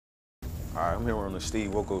All right, I'm here on the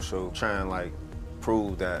Steve Wilkos show trying to like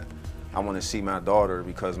prove that I want to see my daughter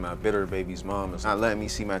because my bitter baby's mom is not letting me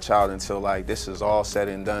see my child until like this is all said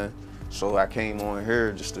and done. So I came on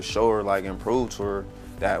here just to show her like and prove to her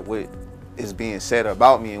that what is being said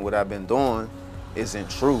about me and what I've been doing isn't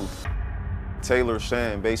true. Taylor's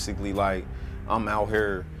saying basically like I'm out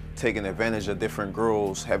here taking advantage of different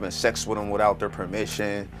girls, having sex with them without their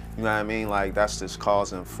permission. You know what I mean? Like that's just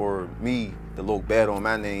causing for me to look bad on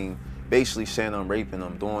my name, basically saying I'm raping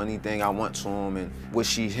them, doing anything I want to them. And what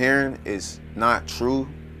she's hearing is not true,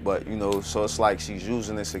 but you know, so it's like she's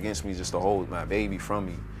using this against me just to hold my baby from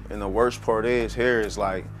me. And the worst part is here is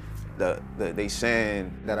like they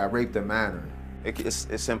saying that I raped a minor.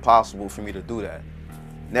 It's impossible for me to do that.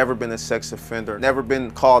 Never been a sex offender, never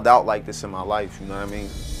been called out like this in my life, you know what I mean?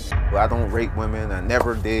 But I don't rape women, I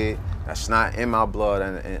never did. That's not in my blood,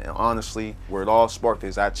 and honestly, where it all sparked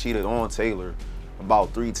is I cheated on Taylor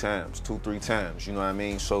about 3 times, 3 times, you know what I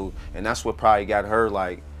mean? So, and that's what probably got her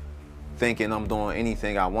like thinking I'm doing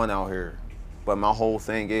anything I want out here. But my whole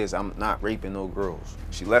thing is I'm not raping no girls.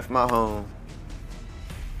 She left my home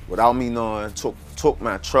without me knowing, took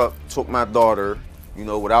my truck, took my daughter, you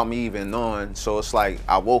know, without me even knowing. So it's like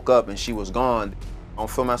I woke up and she was gone. I don't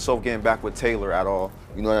feel myself getting back with Taylor at all,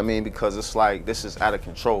 you know what I mean? Because it's like, this is out of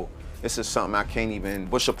control. This is something I can't even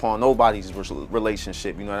push upon nobody's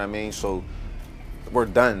relationship, you know what I mean? So we're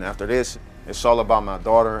done after this. It's all about my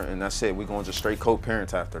daughter, and that's it. We're going to just straight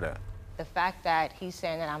co-parent after that. The fact that he's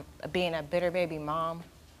saying that I'm being a bitter baby mom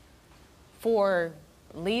for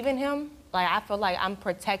leaving him, like I feel like I'm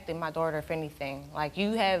protecting my daughter, if anything. Like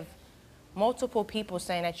you have multiple people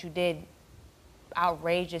saying that you did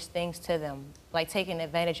outrageous things to them, like taking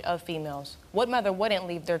advantage of females. What mother wouldn't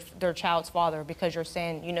leave their child's father because you're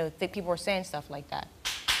saying, you know, people are saying stuff like that?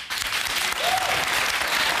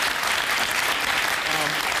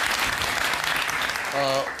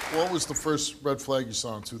 What was the first red flag you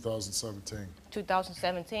saw in 2017?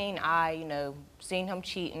 2017, I, you know, seen him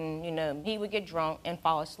cheating. You know, he would get drunk and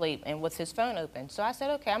fall asleep and with his phone open. So I said,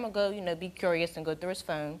 okay, I'm gonna go, you know, be curious and go through his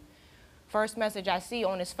phone. First message I see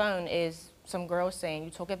on his phone is some girl saying, you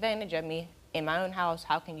took advantage of me in my own house,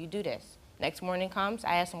 how can you do this? Next morning comes,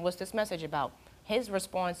 I ask him, what's this message about? His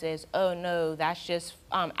response is, oh no, that's just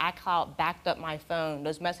iCloud backed up my phone.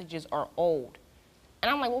 Those messages are old.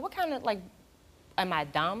 And I'm like, well, what kind of, like, am I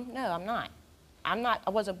dumb? No, I'm not. I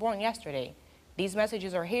wasn't born yesterday. These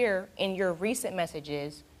messages are here in your recent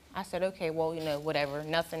messages. I said, okay, well, you know, whatever.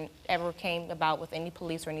 Nothing ever came about with any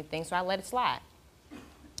police or anything, so I let it slide.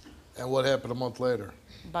 And what happened a month later?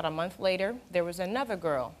 About a month later, there was another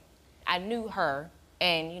girl. I knew her,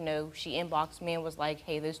 and, you know, she inboxed me and was like,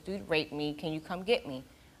 hey, this dude raped me. Can you come get me?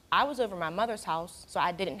 I was over my mother's house, so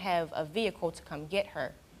I didn't have a vehicle to come get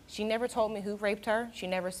her. She never told me who raped her. She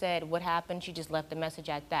never said what happened. She just left a message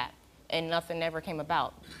at that, and nothing ever came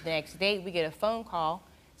about. The next day, we get a phone call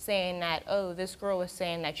saying that, oh, this girl is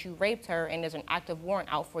saying that you raped her and there's an active warrant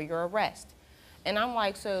out for your arrest. And I'm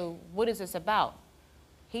like, so what is this about?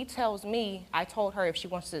 He tells me, I told her if she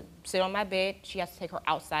wants to sit on my bed, she has to take her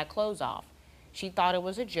outside clothes off. She thought it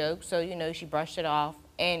was a joke, so, you know, she brushed it off,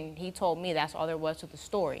 and he told me that's all there was to the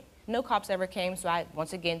story. No cops ever came, so I,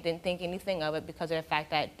 once again, didn't think anything of it because of the fact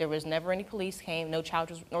that there was never any police came, no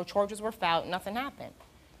charges were filed, nothing happened.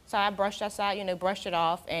 So I brushed aside, you know, brushed it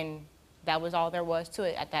off, and that was all there was to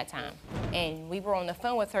it at that time. And we were on the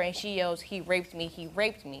phone with her, and she yells, he raped me, he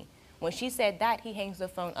raped me. When she said that, he hangs the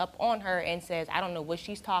phone up on her and says, I don't know what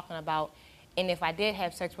she's talking about, and if I did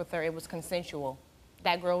have sex with her, it was consensual.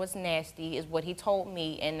 That girl was nasty, is what he told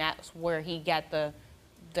me, and that's where he got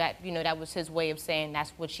that, you know, that was his way of saying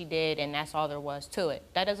that's what she did and that's all there was to it.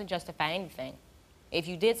 That doesn't justify anything. If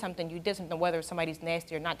you did something, you did something, whether somebody's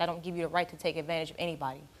nasty or not. That don't give you the right to take advantage of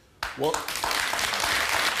anybody. Well,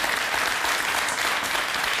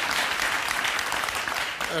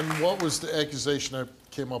 and what was the accusation that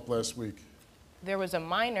came up last week? There was a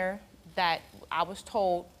minor that I was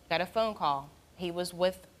told got a phone call. He was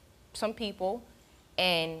with some people,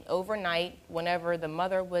 and overnight, whenever the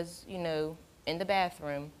mother was, you know, in the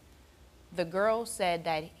bathroom, the girl said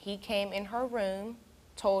that he came in her room,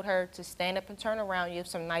 told her to stand up and turn around, you have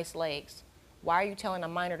some nice legs. Why are you telling a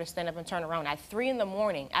minor to stand up and turn around at 3 in the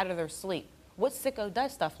morning out of their sleep? What sicko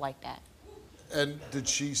does stuff like that? And did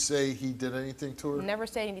she say he did anything to her? Never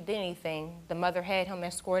said he did anything. The mother had him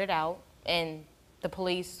escorted out, and the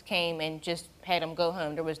police came and just had him go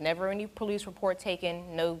home. There was never any police report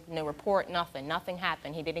taken, no report, nothing. Nothing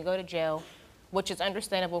happened. He didn't go to jail, which is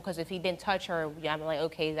understandable because if he didn't touch her, yeah, I'm like,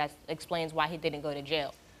 okay, that explains why he didn't go to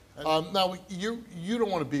jail. Now, you don't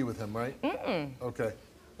want to be with him, right? Mm-mm. Okay.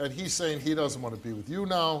 And he's saying he doesn't want to be with you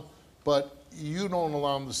now. but you don't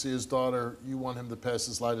allow him to see his daughter. You want him to pass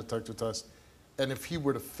his lie detector test. And if he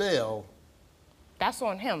were to fail... That's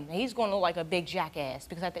on him. He's going to look like a big jackass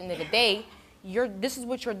because at the end of the day, this is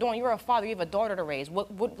what you're doing. You're a father. You have a daughter to raise.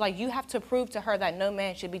 Like, you have to prove to her that no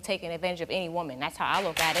man should be taking advantage of any woman. That's how I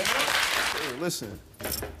look at it. Hey, listen,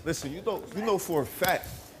 you know for a fact,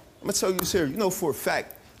 I'm gonna tell you this here, you know for a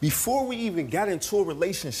fact, before we even got into a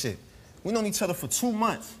relationship, we known each other for 2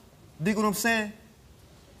 months. Dig what I'm saying?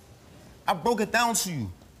 I broke it down to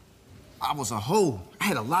you. I was a hoe. I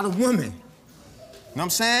had a lot of women. You know what I'm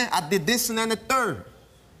saying? I did this and then the third.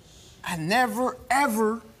 I never,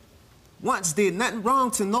 ever once did nothing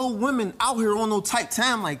wrong to no women out here on no tight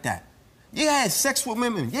time like that. Yeah, I had sex with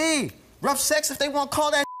women. Yeah, rough sex, if they want to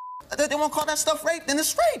call that stuff rape, then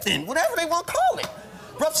it's rape then. Whatever they want to call it.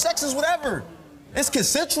 Rough sex is whatever. It's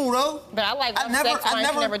consensual, though. But I like rough sex. Why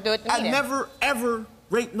don't you never do it to me? I never, ever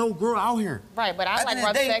raped no girl out here. Right, but I like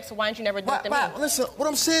rough sex. Why don't you never do it to me? Listen, what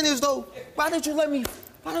I'm saying is, though, why don't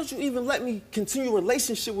you even let me continue a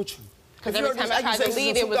relationship with you? Because every time I tried to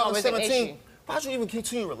leave, it was always an issue. Why don't you even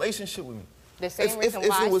continue a relationship with me? The same reason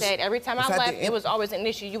why I said every time I left, it was always an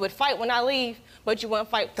issue. You would fight when I leave, but you wouldn't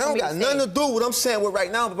fight for me to stay. That don't got nothing to do with what I'm saying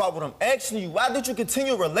right now about what I'm asking you. Why did you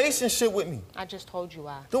continue a relationship with me? I just told you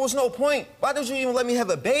why. There was no point. Why did you even let me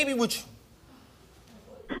have a baby with you?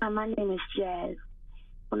 Hi, my name is Jazz.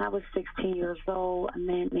 When I was 16 years old, a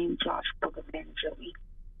man named Josh took advantage of me.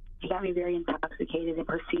 He got me very intoxicated and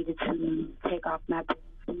proceeded to take off my pants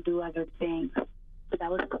and do other things. But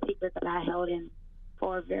that was a secret that I held in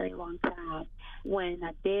for a very long time. When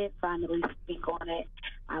I did finally speak on it,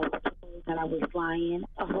 I was told that I was lying,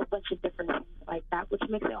 a whole bunch of different things like that, which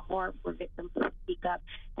makes it hard for victims to speak up.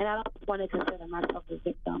 And I don't want to consider myself a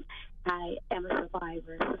victim. I am a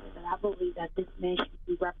survivor. So I believe that this man should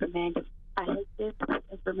be reprimanded. I hope this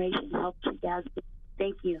information helps you guys.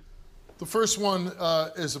 Thank you. The first one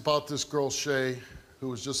is about this girl, Shay, who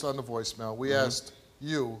was just on the voicemail. We asked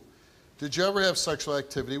you, did you ever have sexual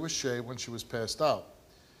activity with Shay when she was passed out?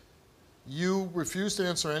 You refused to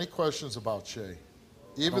answer any questions about Shay.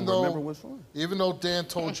 Even though Dan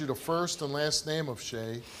told you the first and last name of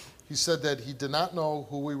Shay, he said that he did not know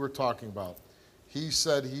who we were talking about. He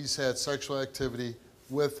said he's had sexual activity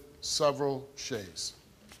with several Shays.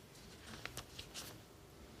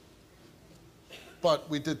 But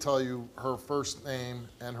we did tell you her first name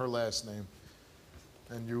and her last name,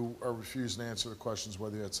 and you are refusing to answer the questions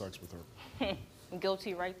whether you had sex with her.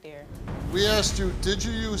 Guilty right there. We asked you, did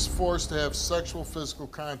you use force to have sexual physical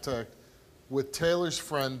contact with Taylor's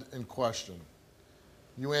friend in question?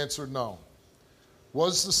 You answered no.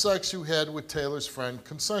 Was the sex you had with Taylor's friend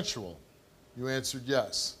consensual? You answered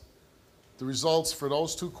yes. The results for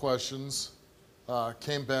those two questions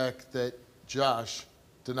came back that Josh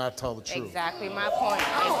did not tell the truth. Exactly my point.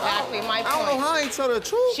 Exactly my point. I don't know how he told the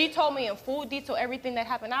truth. She told me in full detail everything that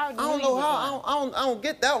happened. I don't know how. I don't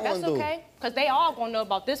get that one, though. That's okay, because they all gonna know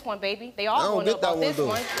about this one, baby. They all gonna know about this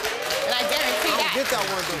one. And I guarantee that. I don't get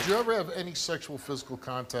that one, though. Did you ever have any sexual physical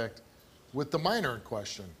contact with the minor in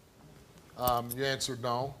question? You answered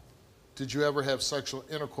no. Did you ever have sexual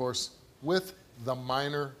intercourse with the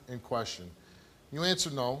minor in question? You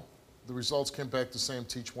answered no. The results came back the same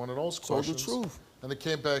to each one of those questions. Told the truth. And it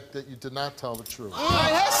came back that you did not tell the truth. I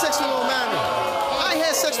ain't had sex with no minor. I ain't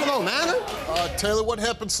had sex with no minor. Taylor, what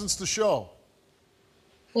happened since the show?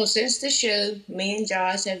 Well, since the show, me and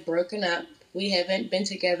Josh have broken up. We haven't been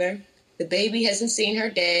together. The baby hasn't seen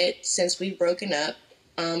her dad since we've broken up.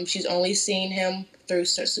 She's only seen him through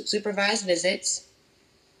supervised visits,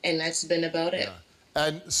 and that's been about it. Yeah.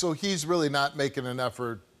 And so he's really not making an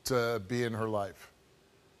effort to be in her life?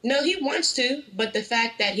 No, he wants to, but the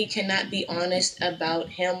fact that he cannot be honest about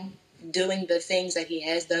him doing the things that he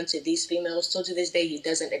has done to these females, still to this day, he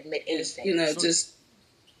doesn't admit anything. You know, just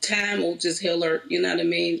time will just heal her, you know what I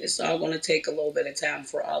mean? It's all going to take a little bit of time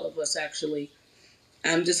for all of us, actually.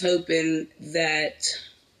 I'm just hoping that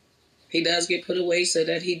he does get put away so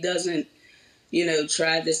that he doesn't, you know,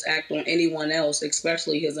 try this act on anyone else,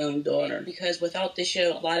 especially his own daughter. Because without the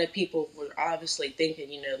show, a lot of people were obviously thinking,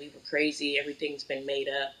 you know, we were crazy, everything's been made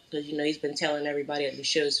up. Because, you know, he's been telling everybody that the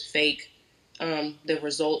show's fake. The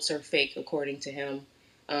results are fake, according to him.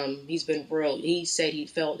 He's been real. He said he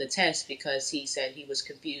failed the test because he said he was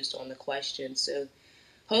confused on the question. So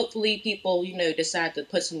hopefully people, you know, decide to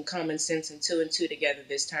put some common sense and two together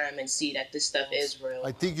this time and see that this stuff is real.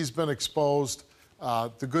 I think he's been exposed.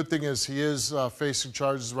 The good thing is he is facing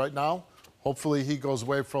charges right now. Hopefully he goes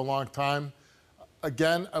away for a long time.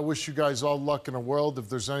 Again, I wish you guys all luck in the world. If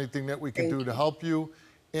there's anything that we can do to help you.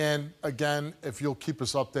 And again, if you'll keep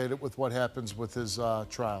us updated with what happens with his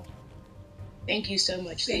trial. Thank you so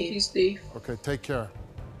much, Steve. Thank you, Steve. Okay, take care.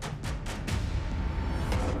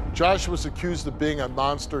 Josh was accused of being a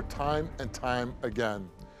monster time and time again.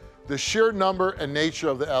 The sheer number and nature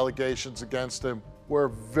of the allegations against him were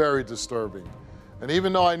very disturbing. And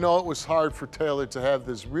even though I know it was hard for Taylor to have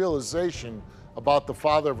this realization about the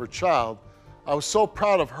father of her child, I was so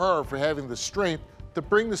proud of her for having the strength to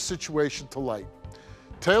bring the situation to light.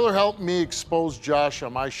 Taylor helped me expose Josh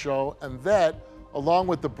on my show, and that, along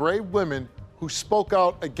with the brave women who spoke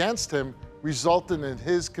out against him, resulted in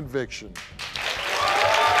his conviction.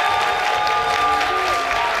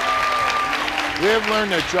 We have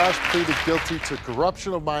learned that Josh pleaded guilty to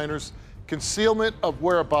corruption of minors, concealment of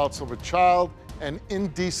whereabouts of a child, and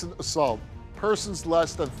indecent assault, persons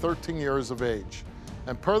less than 13 years of age.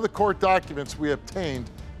 And per the court documents we obtained,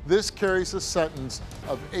 this carries a sentence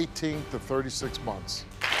of 18 to 36 months.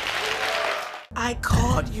 I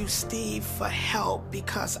called you, Steve, for help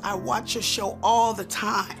because I watch your show all the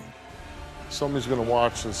time. Somebody's gonna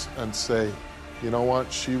watch this and say, you know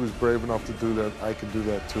what, she was brave enough to do that, I can do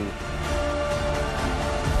that too.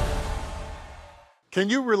 Can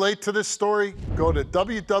you relate to this story? Go to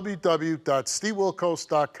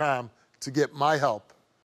www.stevewilkos.com to get my help.